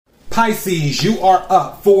Pisces, you are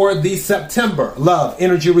up for the September love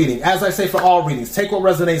energy reading. As I say for all readings, take what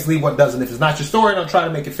resonates, leave what doesn't. If it's not your story, don't try to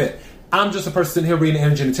make it fit. I'm just a person sitting here reading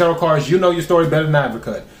energy and tarot cards. You know your story better than I ever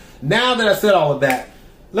could. Now that I said all of that,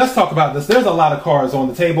 let's talk about this. There's a lot of cards on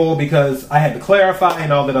the table because I had to clarify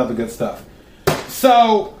and all that other good stuff.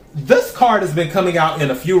 So this card has been coming out in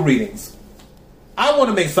a few readings. I want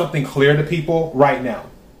to make something clear to people right now.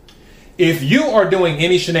 If you are doing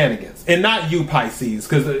any shenanigans, and not you Pisces,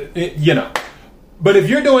 because, but if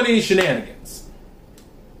you're doing any shenanigans,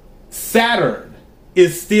 Saturn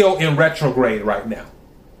is still in retrograde right now.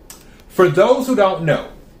 For those who don't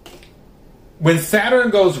know, when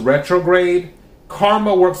Saturn goes retrograde,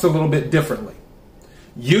 karma works a little bit differently.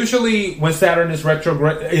 Usually when Saturn is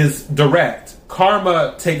retrograde, is direct,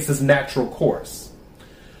 karma takes its natural course.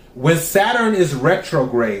 When Saturn is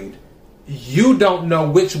retrograde, you don't know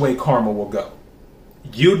which way karma will go.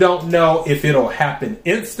 You don't know if it'll happen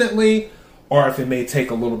instantly or if it may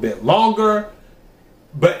take a little bit longer,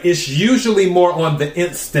 but it's usually more on the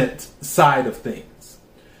instant side of things.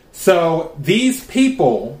 So these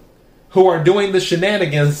people who are doing the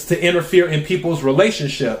shenanigans to interfere in people's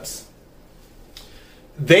relationships,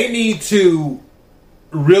 they need to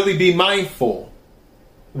really be mindful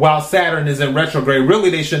while Saturn is in retrograde. Really,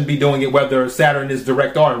 they shouldn't be doing it whether Saturn is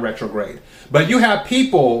direct or in retrograde. But you have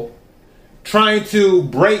people trying to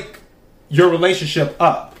break your relationship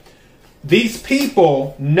up. These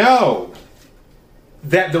people know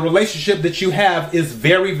that the relationship that you have is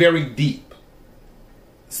very, very deep.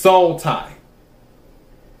 Soul tie.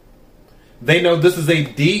 They know this is a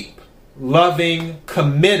deep, loving,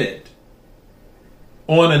 committed,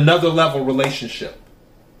 on another level relationship.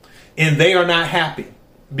 And they are not happy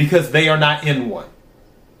because they are not in one.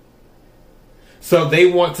 So they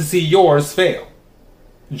want to see yours fail,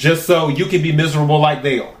 just so you can be miserable like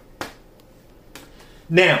they are.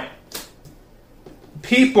 Now,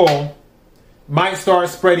 people might start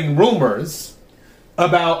spreading rumors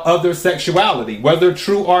about other sexuality, whether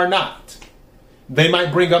true or not. They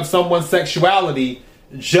might bring up someone's sexuality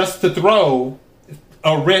just to throw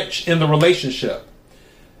a wrench in the relationship.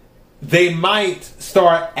 They might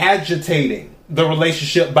start agitating the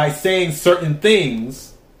relationship by saying certain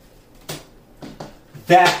things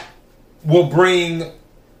that will bring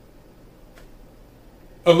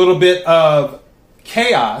a little bit of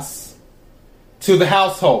chaos to the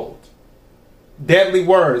household. Deadly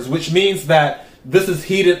words, which means that this is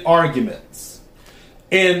heated arguments.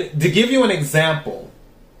 And to give you an example,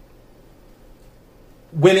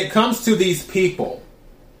 when it comes to these people,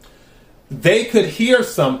 they could hear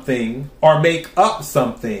something or make up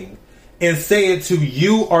something and say it to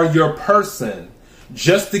you or your person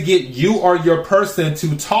just to get you or your person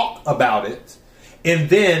to talk about it. And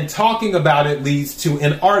then talking about it leads to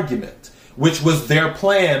an argument, which was their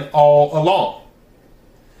plan all along.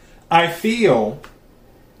 I feel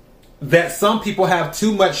that some people have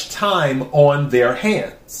too much time on their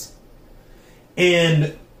hands.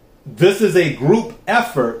 And this is a group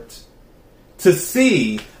effort to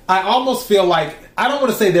see. I almost feel like, I don't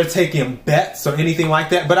want to say they're taking bets or anything like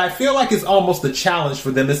that, but I feel like it's almost a challenge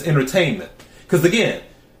for them. It's entertainment. Because again,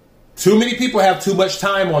 too many people have too much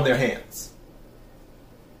time on their hands.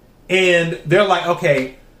 And they're like,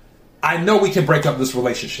 okay, I know we can break up this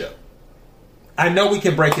relationship. I know we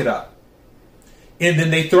can break it up. And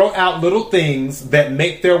then they throw out little things that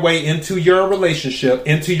make their way into your relationship,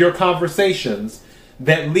 into your conversations,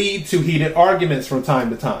 that lead to heated arguments from time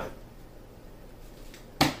to time.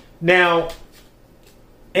 Now,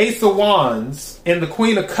 Ace of Wands and the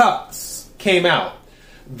Queen of Cups came out.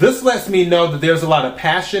 This lets me know that there's a lot of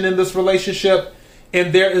passion in this relationship,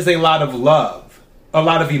 and there is a lot of love, a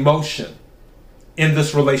lot of emotion in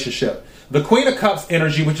this relationship. The Queen of Cups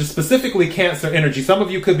energy, which is specifically Cancer energy, some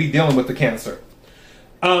of you could be dealing with the Cancer.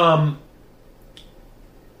 They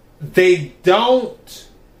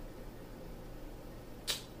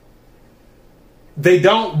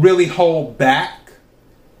don't really hold back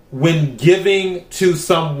when giving to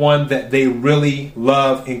someone that they really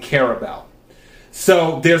love and care about.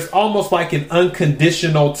 So there's almost like an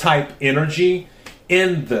unconditional type energy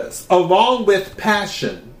in this, along with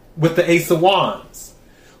passion with the Ace of Wands,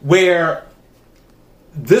 where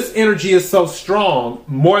this energy is so strong,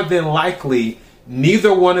 more than likely,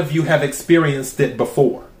 neither one of you have experienced it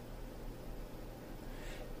before.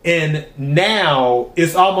 And now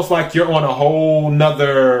it's almost like you're on a whole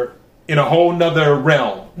nother, in a whole nother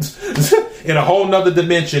realm, in a whole nother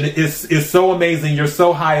dimension. It's so amazing. You're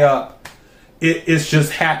so high up. It's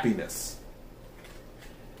just happiness.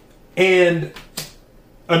 And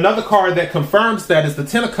another card that confirms that is the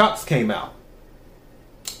Ten of Cups came out.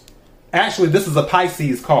 Actually, this is a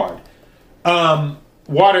Pisces card.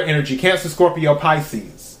 Water energy, Cancer, Scorpio,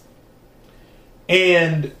 Pisces.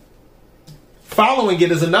 And following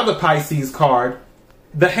it is another Pisces card,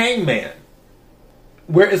 the Hangman,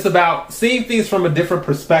 where it's about seeing things from a different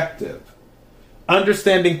perspective,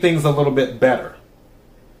 understanding things a little bit better.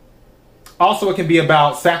 Also, it can be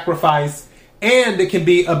about sacrifice, and it can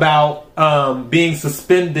be about being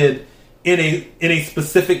suspended in a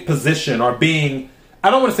specific position, or being, I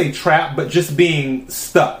don't want to say trapped, but just being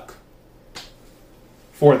stuck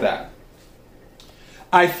for that.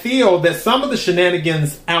 I feel that some of the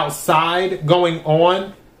shenanigans outside going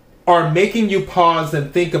on are making you pause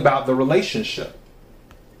and think about the relationship.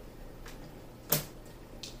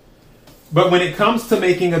 But when it comes to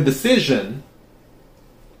making a decision,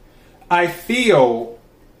 I feel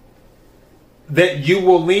that you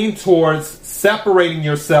will lean towards separating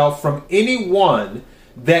yourself from anyone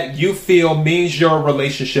that you feel means your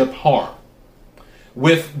relationship harm.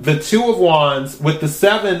 With the Two of Wands, with the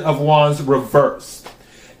Seven of Wands reversed.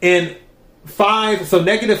 And 5, so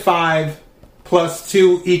 -5 plus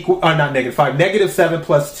 2 equal, or not -5, -7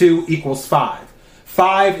 plus 2 equals 5.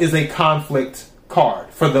 5 is a conflict card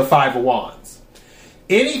for the Five of Wands.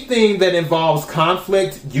 Anything that involves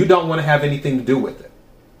conflict, you don't want to have anything to do with it.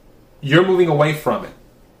 You're moving away from it.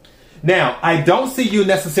 Now, I don't see you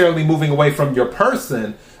necessarily moving away from your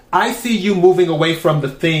person. I see you moving away from the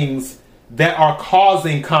things that are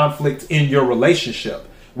causing conflict in your relationship,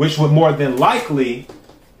 which would more than likely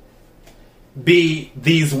be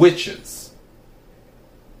these witches.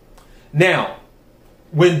 Now,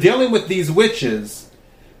 when dealing with these witches,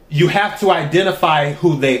 you have to identify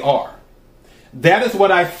who they are. That is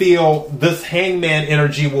what I feel this Hangman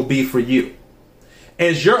energy will be for you.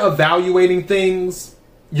 As you're evaluating things,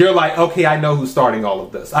 you're like, okay, I know who's starting all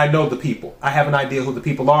of this. I know the people. I have an idea who the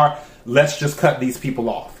people are. Let's just cut these people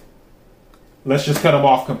off. Let's just cut them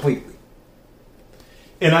off completely.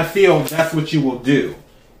 And I feel that's what you will do.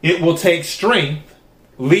 It will take strength,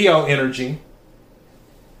 Leo energy.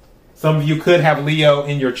 Some of you could have Leo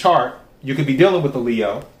in your chart. You could be dealing with the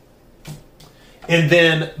Leo. And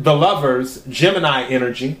then the Lovers, Gemini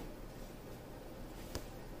energy.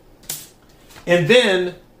 And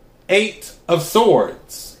then 8 of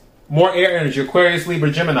Swords, more air energy, Aquarius,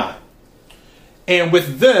 Libra, Gemini. And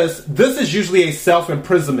with this is usually a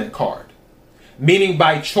self-imprisonment card, meaning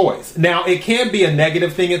by choice. Now, it can be a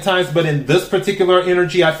negative thing at times, but in this particular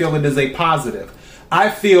energy, I feel it is a positive. I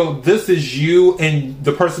feel this is you and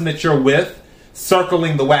the person that you're with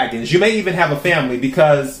circling the wagons. You may even have a family,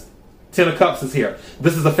 because 10 of Cups is here.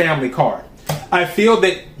 This is a family card. I feel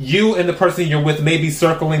that you and the person you're with may be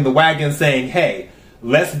circling the wagon, saying, hey,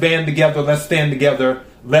 let's band together, let's stand together,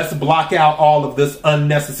 let's block out all of this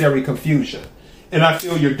unnecessary confusion. And I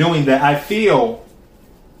feel you're doing that. I feel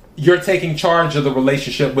you're taking charge of the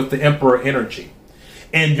relationship with the Emperor energy.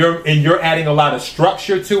 And you're adding a lot of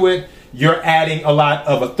structure to it. You're adding a lot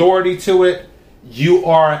of authority to it. You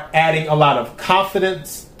are adding a lot of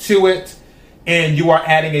confidence to it. And you are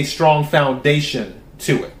adding a strong foundation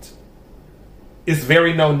to it. It's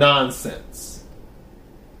very no nonsense.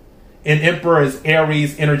 And Emperor is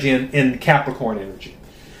Aries energy and Capricorn energy.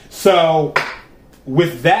 So,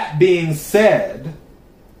 with that being said,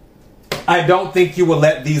 I don't think you will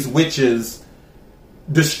let these witches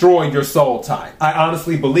destroy your soul tie. I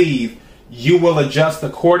honestly believe you will adjust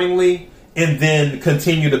accordingly and then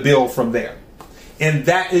continue to build from there. And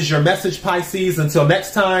that is your message, Pisces. Until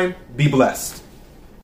next time, be blessed.